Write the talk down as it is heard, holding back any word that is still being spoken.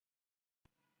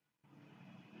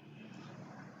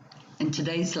In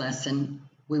today's lesson,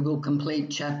 we will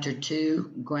complete Chapter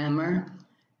 2, Grammar,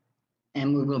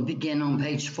 and we will begin on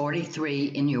page 43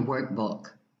 in your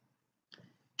workbook.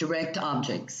 Direct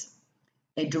objects.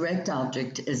 A direct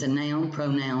object is a noun,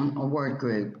 pronoun, or word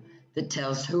group that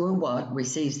tells who or what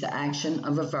receives the action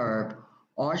of a verb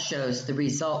or shows the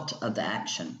result of the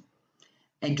action.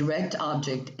 A direct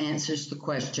object answers the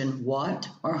question what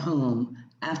or whom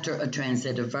after a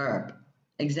transitive verb.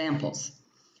 Examples.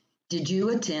 Did you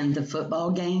attend the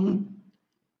football game?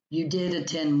 You did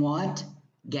attend what?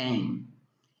 Game.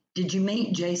 Did you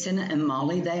meet Jason and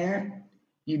Molly there?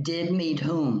 You did meet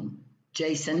whom?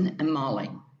 Jason and Molly.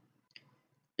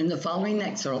 In the following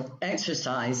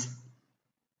exercise,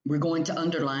 we're going to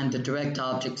underline the direct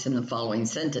objects in the following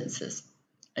sentences.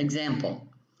 Example.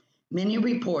 Many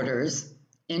reporters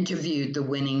interviewed the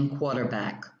winning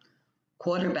quarterback.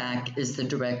 Quarterback is the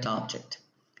direct object.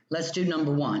 Let's do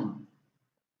number 1.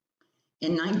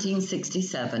 In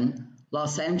 1967,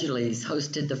 Los Angeles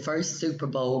hosted the first Super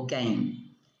Bowl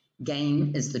game.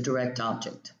 Game is the direct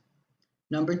object.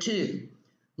 Number 2,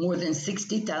 more than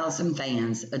 60,000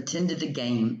 fans attended the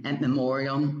game at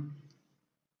Memorial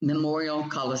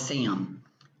Coliseum.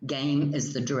 Game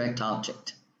is the direct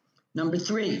object. Number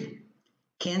 3,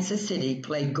 Kansas City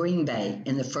played Green Bay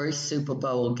in the first Super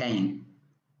Bowl game.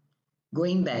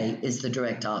 Green Bay is the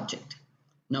direct object.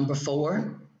 Number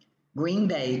 4, Green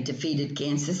Bay defeated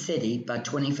Kansas City by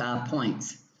 25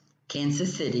 points.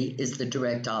 Kansas City is the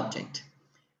direct object.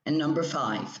 And number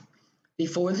 5,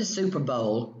 before the Super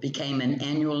Bowl became an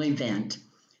annual event,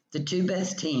 the 2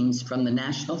 best teams from the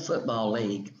National Football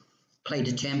League played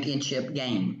a championship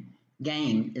game.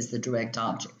 Game is the direct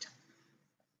object.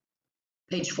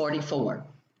 Page 44.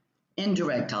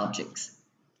 Indirect objects.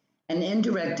 An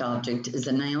indirect object is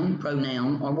a noun,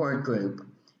 pronoun, or word group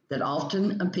that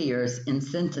often appears in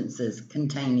sentences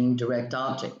containing direct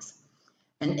objects.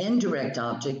 An indirect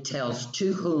object tells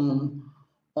to whom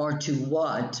or to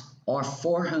what or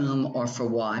for whom or for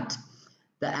what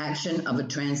the action of a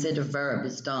transitive verb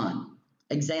is done.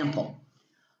 Example,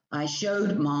 I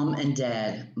showed Mom and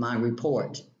Dad my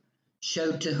report.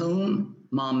 Showed to whom?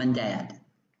 Mom and Dad.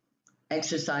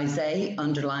 Exercise A,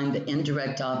 underline the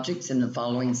indirect objects in the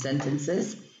following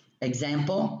sentences.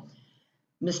 Example,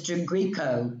 Mr.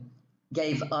 Greco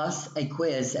gave us a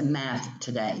quiz in math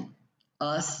today.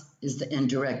 Us is the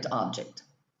indirect object.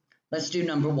 Let's do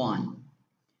number 1.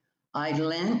 I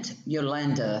lent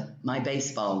Yolanda my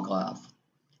baseball glove.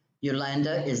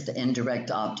 Yolanda is the indirect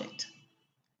object.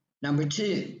 Number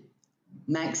 2,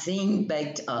 Maxine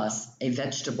baked us a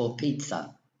vegetable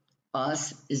pizza.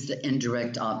 Us is the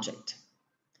indirect object.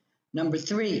 Number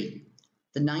 3,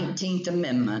 the 19th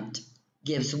Amendment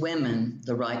gives women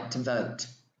the right to vote.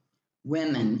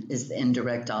 Women is the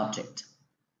indirect object.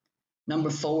 Number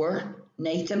 4,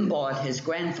 Nathan bought his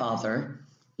grandfather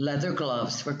leather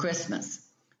gloves for Christmas.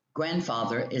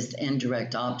 Grandfather is the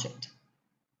indirect object.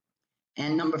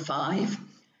 And number 5,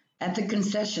 at the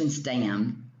concession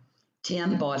stand,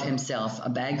 Tim bought himself a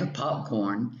bag of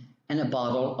popcorn and a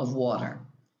bottle of water.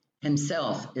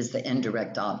 Himself is the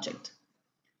indirect object.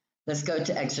 Let's go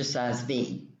to exercise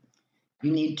B. You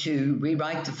need to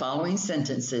rewrite the following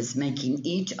sentences, making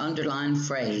each underlined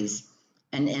phrase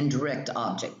an indirect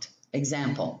object.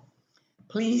 Example,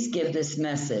 please give this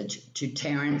message to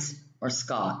Terrence or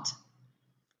Scott.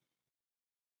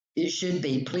 It should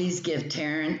be, please give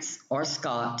Terrence or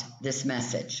Scott this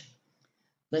message.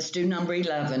 Let's do number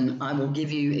 11. I will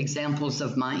give you examples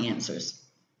of my answers.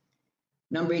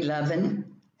 Number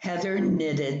 11, Heather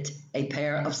knitted a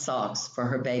pair of socks for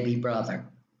her baby brother.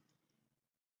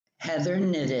 Heather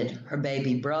knitted her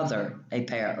baby brother a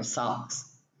pair of socks.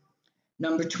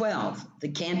 Number 12, the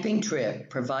camping trip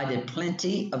provided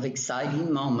plenty of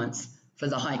exciting moments for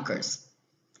the hikers.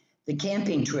 The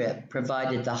camping trip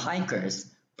provided the hikers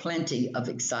plenty of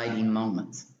exciting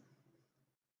moments.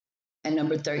 And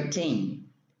number 13,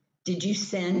 did you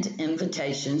send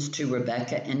invitations to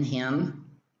Rebecca and him?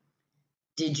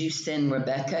 Did you send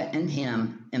Rebecca and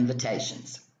him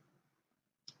invitations?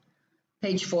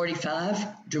 Page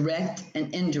 45, direct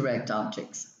and indirect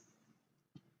objects.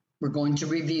 We're going to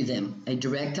review them. A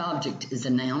direct object is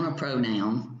a noun or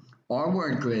pronoun or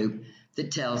word group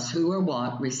that tells who or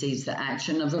what receives the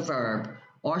action of a verb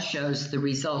or shows the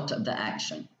result of the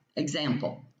action.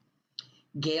 Example,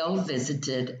 Gail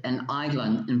visited an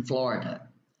island in Florida.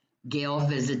 Gail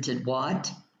visited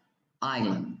what?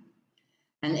 Island.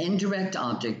 An indirect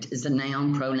object is a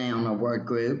noun, pronoun, or word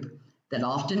group that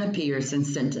often appears in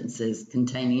sentences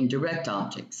containing direct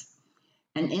objects.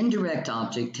 An indirect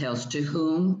object tells to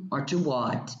whom or to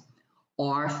what,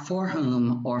 or for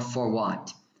whom or for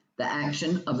what, the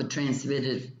action of a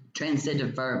transitive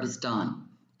transitive verb is done.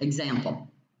 Example,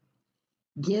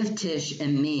 give Tish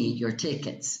and me your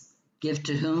tickets. Give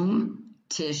to whom?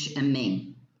 Tish and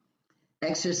me.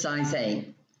 Exercise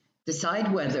A.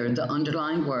 Decide whether the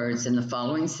underlined words in the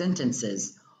following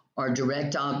sentences are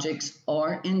direct objects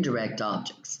or indirect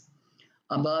objects.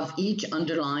 Above each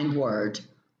underlined word,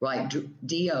 write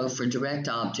DO for direct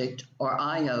object or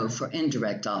IO for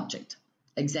indirect object.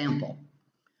 Example,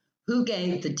 who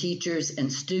gave the teachers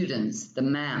and students the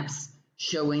maps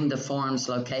showing the farm's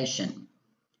location?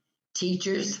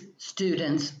 Teachers,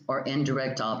 students, or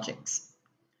indirect objects?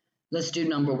 Let's do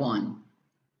number 1.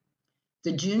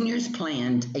 The juniors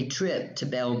planned a trip to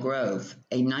Belle Grove,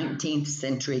 a 19th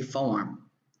century farm.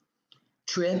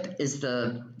 Trip is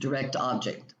the direct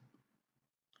object.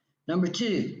 Number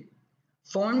 2,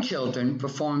 farm children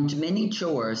performed many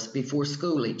chores before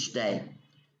school each day.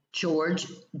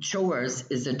 Chores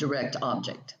is a direct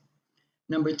object.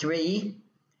 Number 3,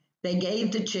 they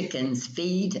gave the chickens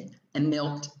feed and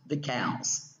milked the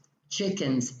cows.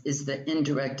 Chickens is the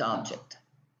indirect object.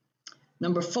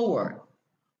 Number 4,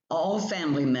 all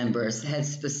family members had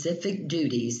specific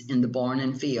duties in the barn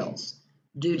and fields.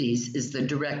 Duties is the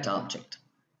direct object.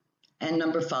 And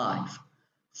number 5,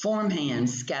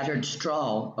 farmhands scattered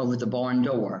straw over the barn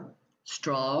door.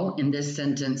 Straw in this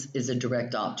sentence is a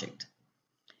direct object.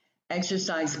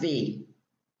 Exercise B.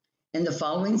 In the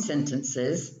following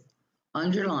sentences,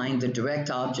 underline the direct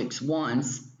objects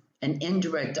once and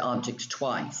indirect objects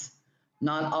twice.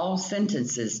 Not all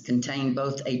sentences contain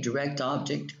both a direct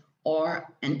object or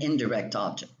an indirect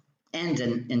object and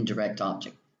an indirect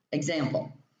object.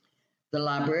 Example, the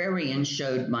librarian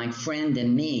showed my friend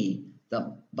and me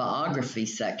the biography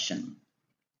section.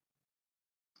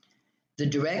 The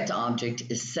direct object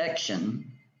is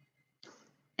section,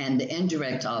 and the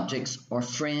indirect objects are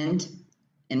friend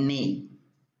and me.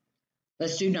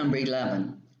 Let's do number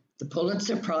 11. The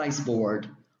Pulitzer Prize Board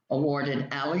awarded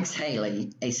Alex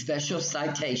Haley a special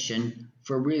citation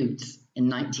for Roots in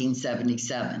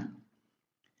 1977.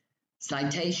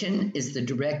 Citation is the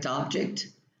direct object.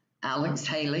 Alex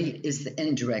Haley is the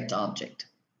indirect object.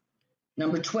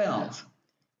 Number 12.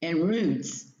 In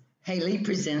Roots, Haley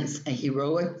presents a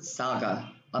heroic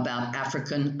saga about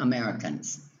African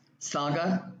Americans.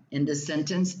 Saga in this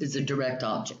sentence is a direct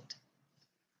object.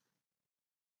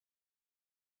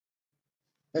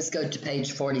 Let's go to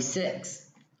page 46.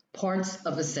 Parts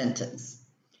of a sentence.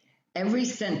 Every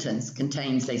sentence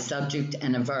contains a subject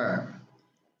and a verb.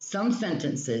 Some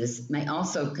sentences may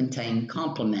also contain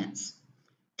complements,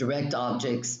 direct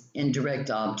objects, indirect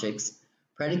objects,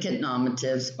 predicate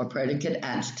nominatives, or predicate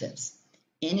adjectives.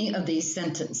 Any of these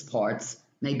sentence parts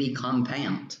may be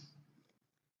compound.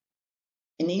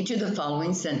 In each of the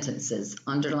following sentences,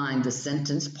 underline the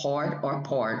sentence part or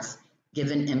parts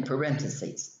given in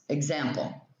parentheses.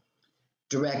 Example,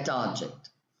 direct object.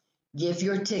 Give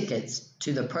your tickets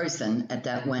to the person at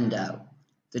that window.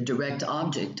 The direct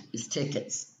object is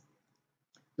tickets.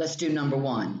 Let's do number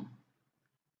 1.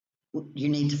 You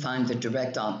need to find the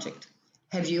direct object.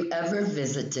 Have you ever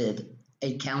visited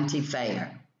a county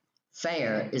fair?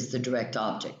 Fair is the direct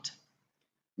object.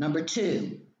 Number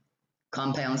 2,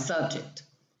 compound subject.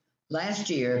 Last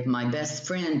year, my best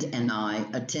friend and I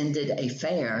attended a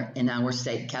fair in our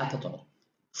state capital.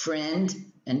 Friend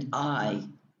and I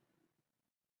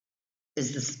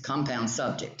is the compound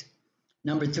subject.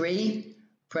 Number 3,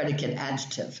 predicate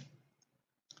adjective.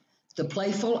 The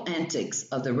playful antics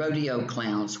of the rodeo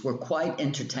clowns were quite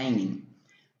entertaining.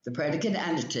 The predicate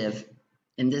adjective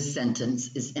in this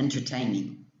sentence is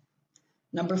entertaining.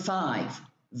 Number 5,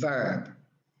 verb.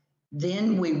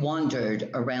 Then we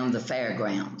wandered around the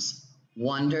fairgrounds.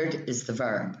 Wandered is the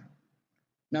verb.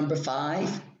 Number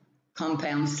 5,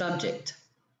 compound subject.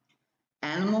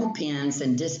 Animal pens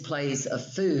and displays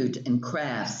of food and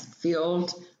crafts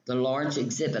filled the large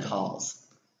exhibit halls.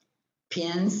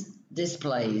 Pens,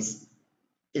 displays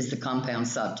is the compound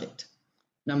subject.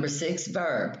 Number 6,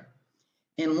 verb.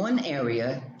 In one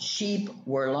area, sheep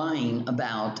were lying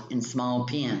about in small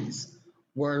pens.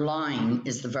 Were lying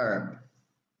is the verb.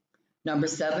 Number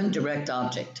 7, direct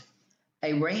object.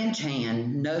 A ranch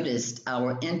hand noticed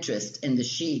our interest in the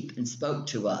sheep and spoke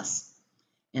to us.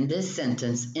 In this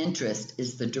sentence, interest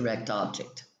is the direct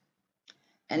object.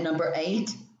 And number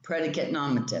 8, predicate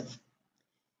nominative.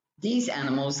 These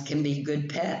animals can be good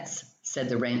pets, said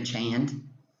the ranch hand.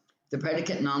 The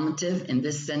predicate nominative in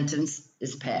this sentence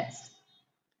is pets.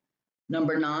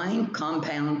 Number 9,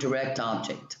 compound direct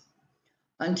object.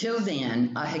 Until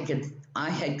then, I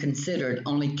had considered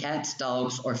only cats,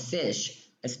 dogs, or fish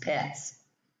as pets.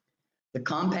 The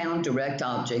compound direct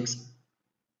objects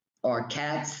are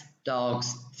cats,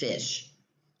 dogs, fish.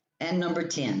 And number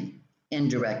 10,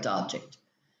 indirect object.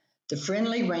 The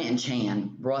friendly ranch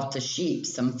hand brought the sheep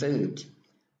some food.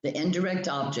 The indirect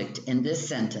object in this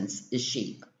sentence is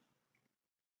sheep.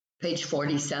 Page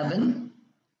 47,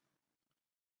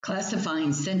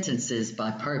 classifying sentences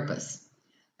by purpose.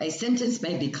 A sentence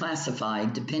may be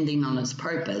classified depending on its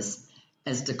purpose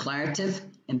as declarative,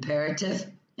 imperative,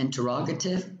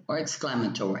 interrogative, or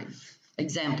exclamatory.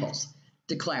 Examples: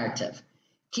 declarative.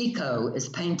 Kiko is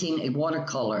painting a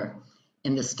watercolor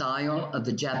in the style of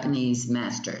the Japanese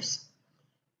masters.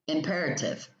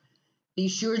 Imperative. Be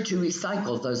sure to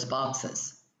recycle those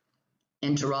boxes.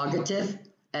 Interrogative.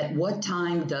 At what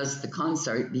time does the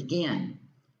concert begin?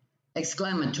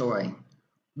 Exclamatory.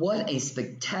 What a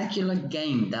spectacular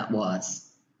game that was.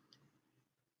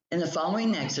 In the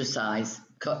following exercise,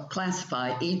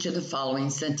 classify each of the following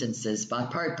sentences by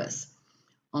purpose.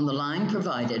 On the line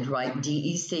provided, write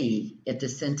DEC if the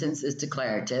sentence is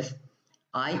declarative,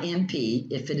 IMP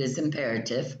if it is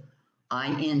imperative,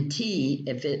 INT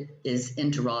if it is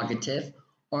interrogative,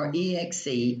 or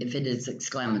EXC if it is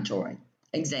exclamatory.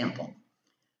 Example: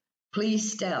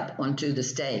 please step onto the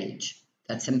stage.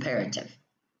 That's imperative.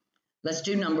 Let's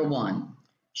do number 1.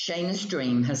 Shayna's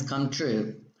dream has come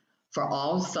true. For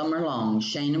all summer long,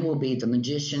 Shayna will be the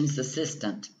magician's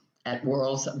assistant at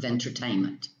Worlds of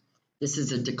Entertainment. This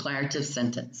is a declarative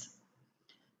sentence.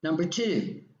 Number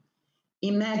 2,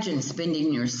 imagine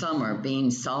spending your summer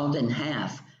being sawed in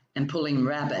half and pulling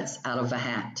rabbits out of a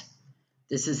hat.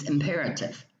 This is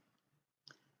imperative.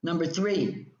 Number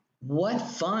 3, what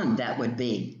fun that would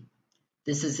be.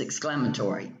 This is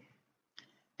exclamatory.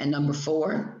 And number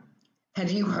 4,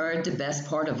 have you heard the best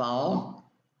part of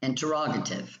all?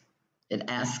 Interrogative. It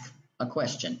asks a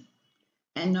question.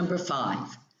 And number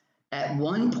 5, at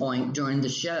one point during the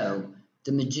show,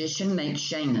 the magician makes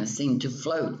Shayna seem to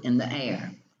float in the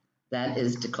air. That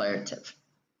is declarative.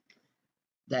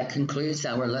 That concludes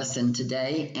our lesson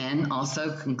today and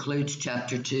also concludes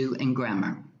Chapter 2 in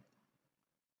grammar.